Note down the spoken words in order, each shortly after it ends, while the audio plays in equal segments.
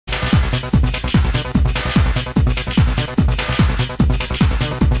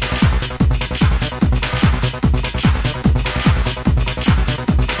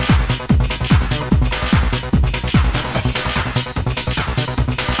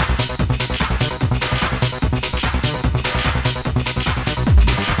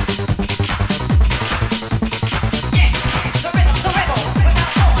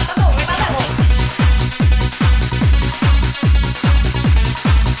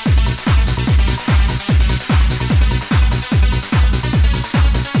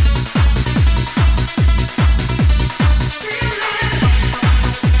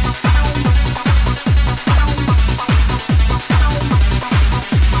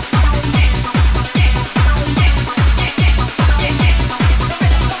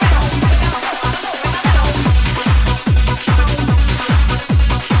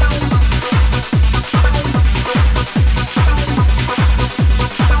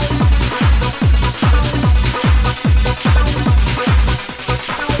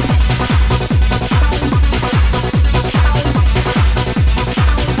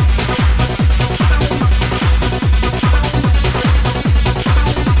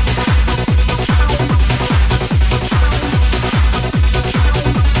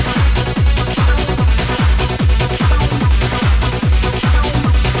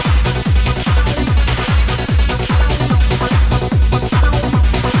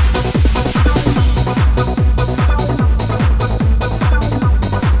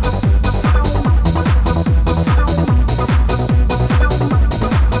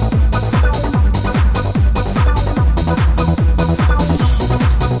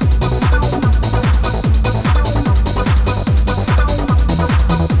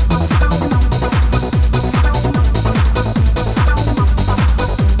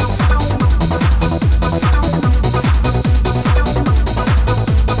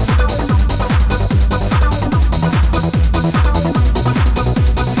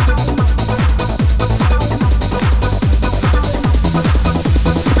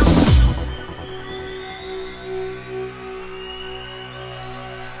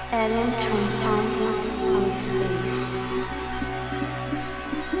Alien transcendence from space.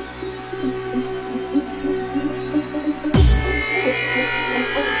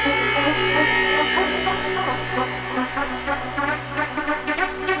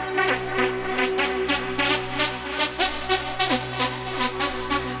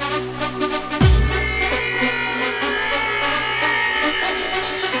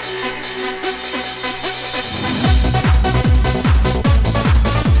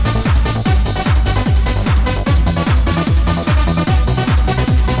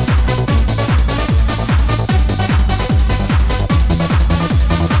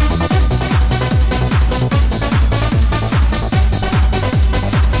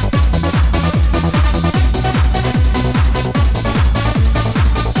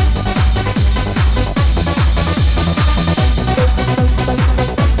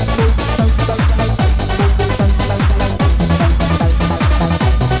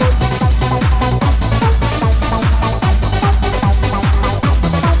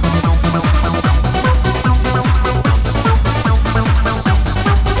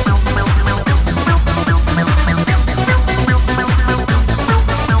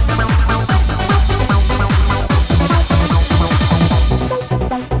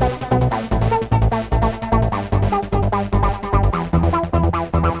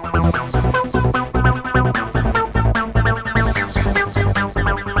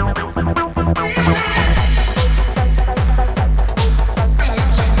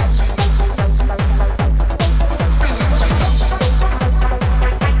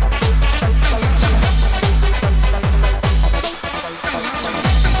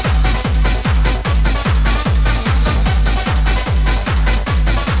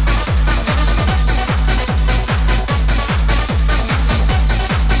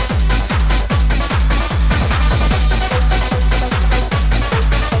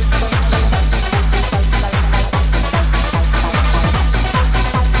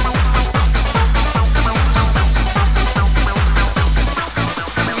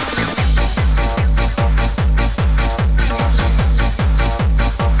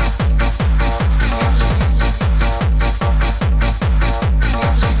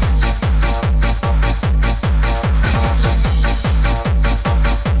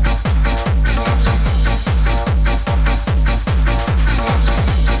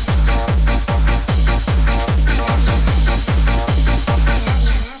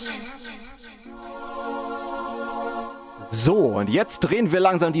 So, und jetzt drehen wir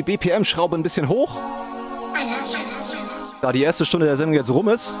langsam die BPM-Schraube ein bisschen hoch. Da die erste Stunde der Sendung jetzt rum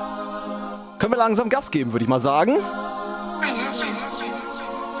ist, können wir langsam Gas geben, würde ich mal sagen.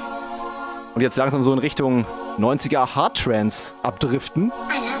 Und jetzt langsam so in Richtung 90er Hard-Trance abdriften.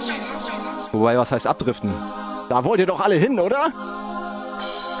 Wobei, was heißt abdriften? Da wollt ihr doch alle hin, oder?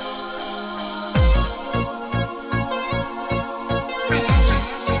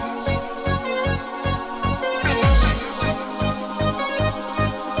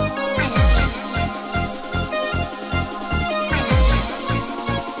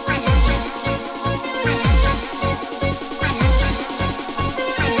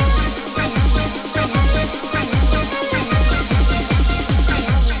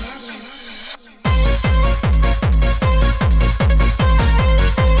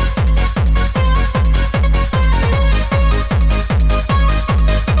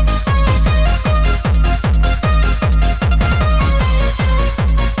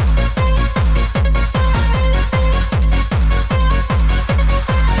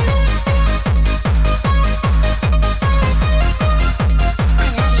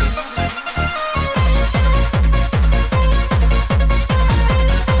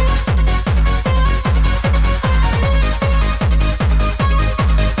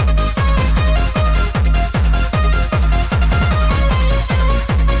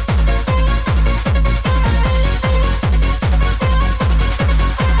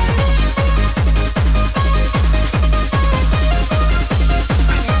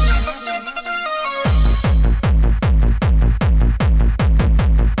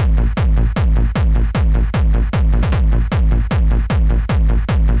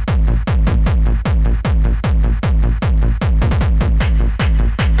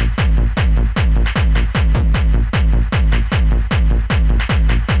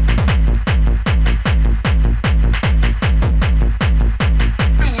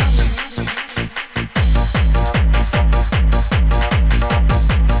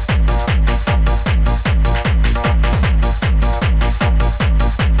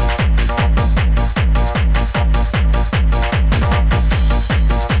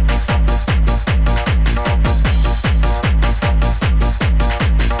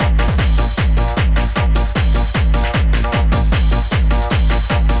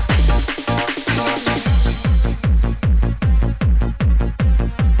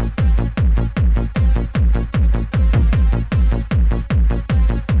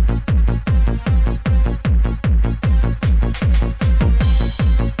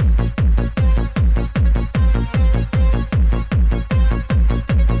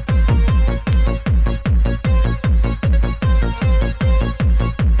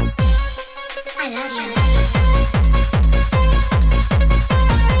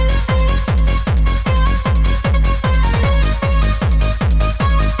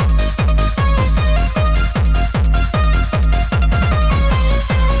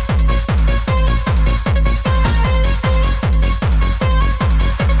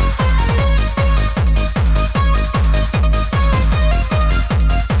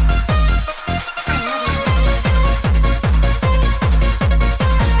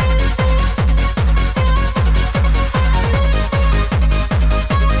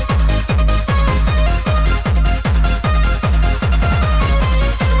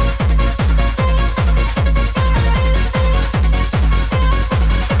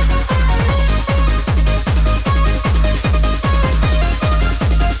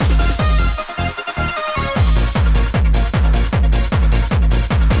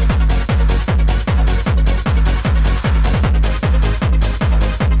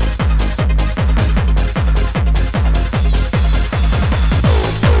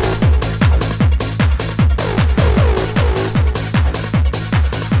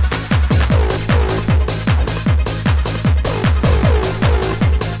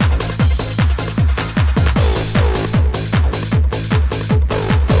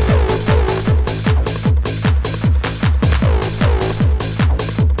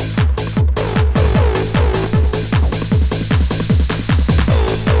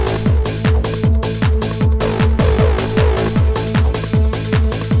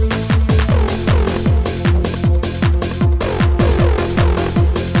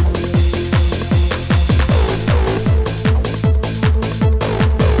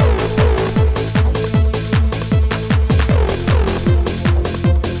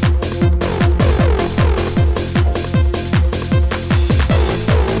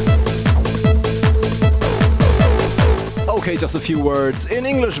 just a few words in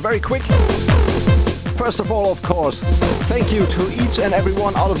English very quick. First of all, of course, thank you to each and every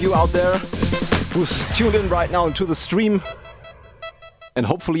one, all of you out there who's tuned in right now into the stream and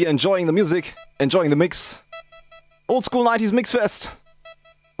hopefully enjoying the music, enjoying the mix. Old School 90s Mix Fest,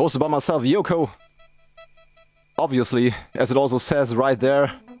 hosted by myself, Yoko. Obviously, as it also says right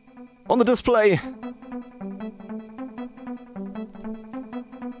there on the display.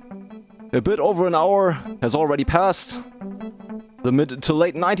 A bit over an hour has already passed. The mid to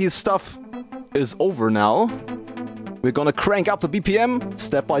late 90s stuff is over now. We're gonna crank up the BPM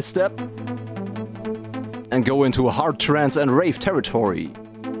step by step and go into hard trance and rave territory.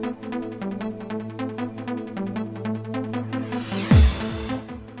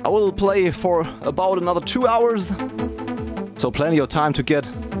 I will play for about another 2 hours, so plenty of time to get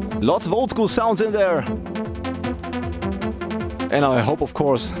lots of old school sounds in there. And I hope, of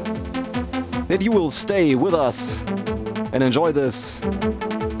course, that you will stay with us and enjoy this.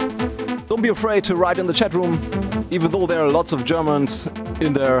 Don't be afraid to write in the chat room, even though there are lots of Germans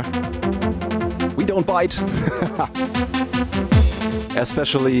in there. We don't bite.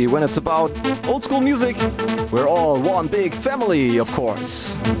 Especially when it's about old school music. We're all one big family, of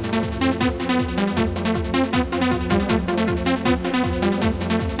course.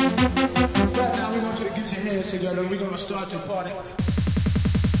 Right now, we want you to get your hands together. We're gonna start the party.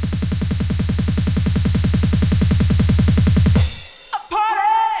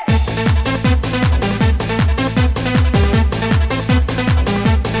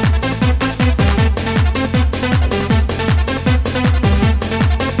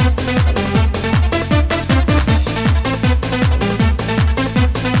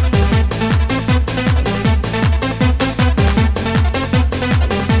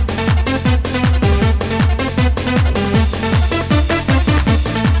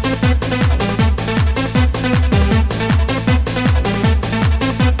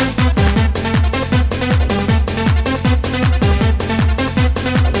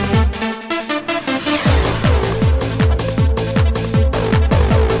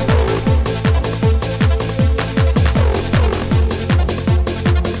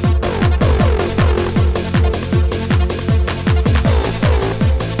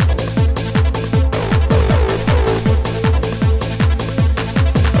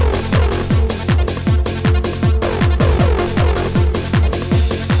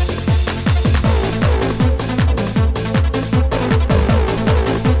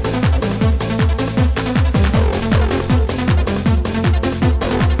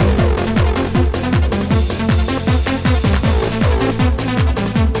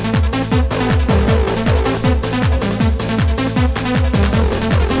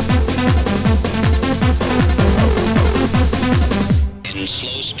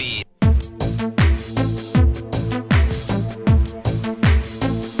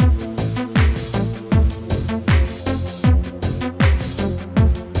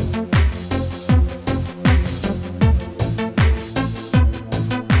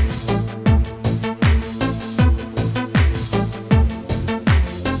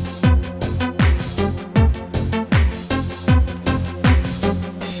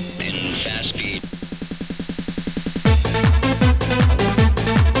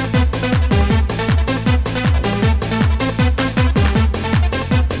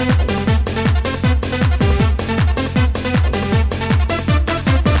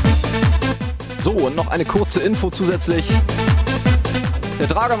 Eine kurze Info zusätzlich. Der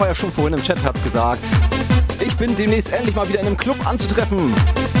Dragan war ja schon vorhin im Chat, hat's gesagt. Ich bin demnächst endlich mal wieder in einem Club anzutreffen.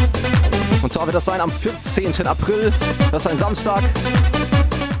 Und zwar wird das sein am 14. April. Das ist ein Samstag.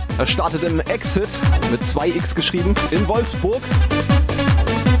 Er startet im Exit, mit 2x geschrieben, in Wolfsburg.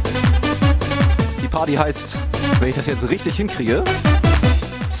 Die Party heißt, wenn ich das jetzt richtig hinkriege,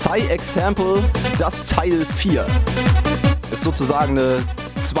 Psy Example, das Teil 4. Ist sozusagen eine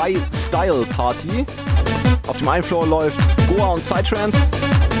 2-Style-Party. Auf dem einen Floor läuft Goa und Psytrance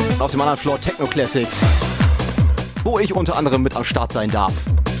und auf dem anderen Floor Techno Classics, wo ich unter anderem mit am Start sein darf.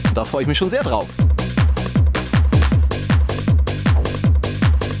 Und da freue ich mich schon sehr drauf.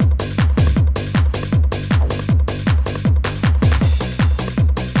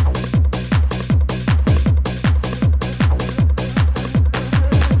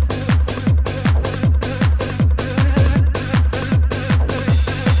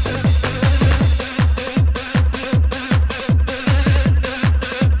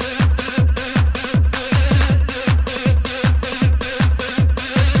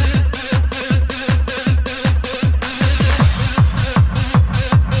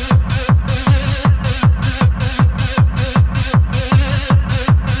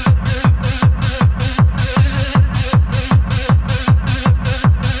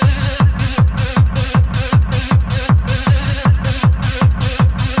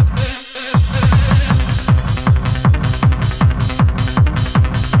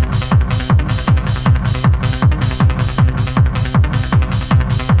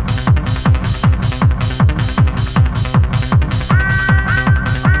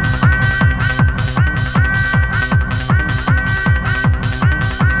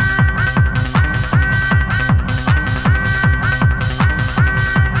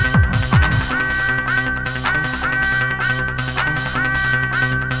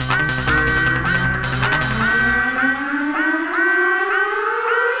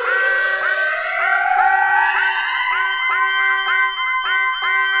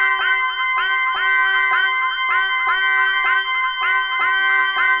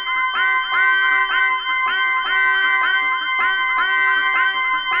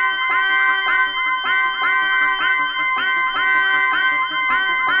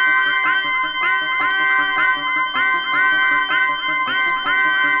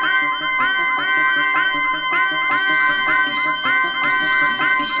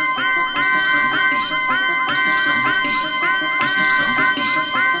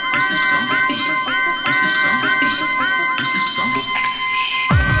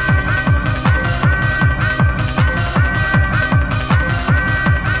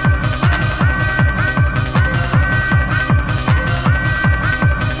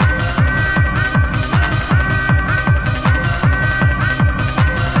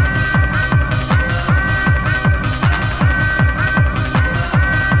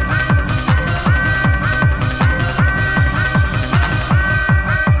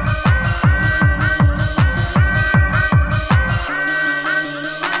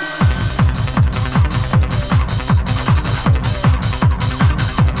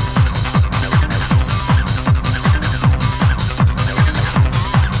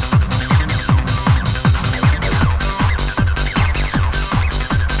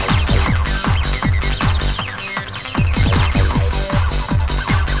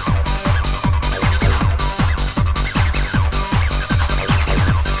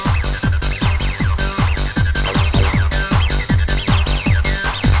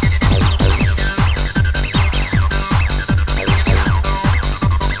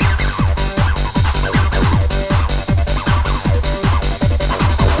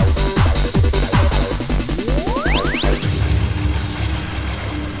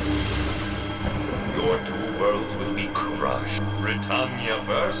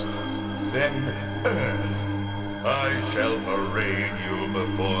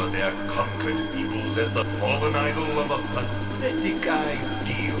 before their conquered peoples as the fallen idol of a pathetic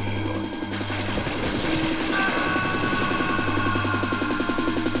ideal.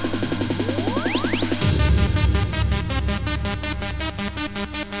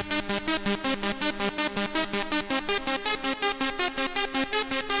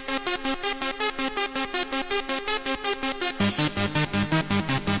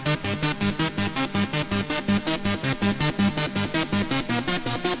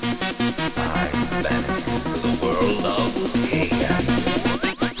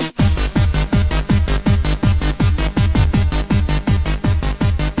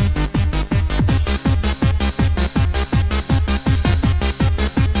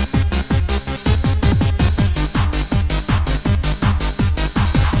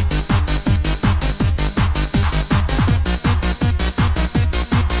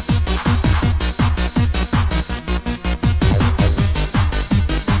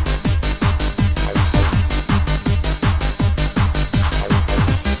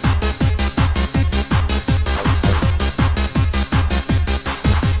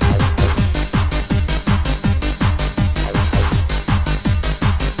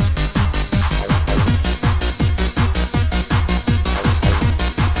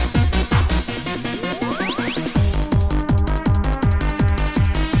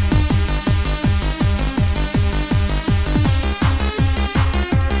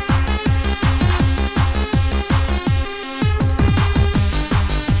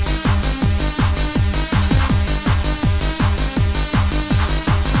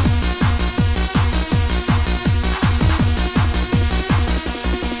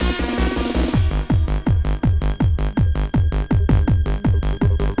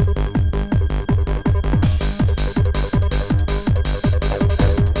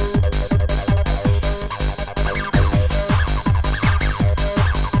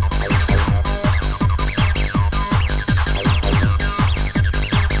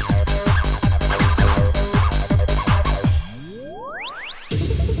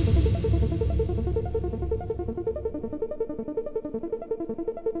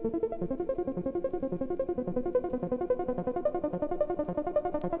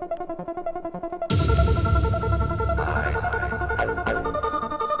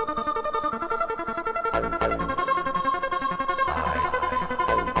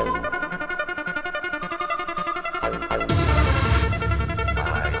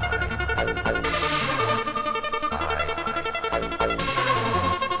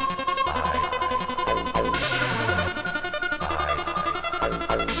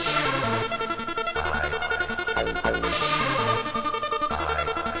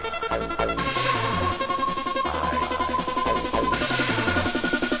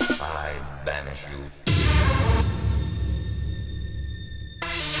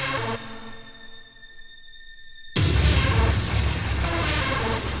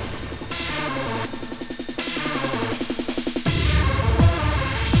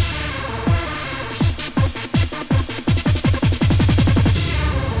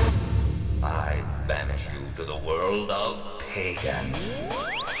 I banish you to the world of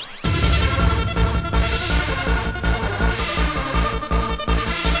Pagan.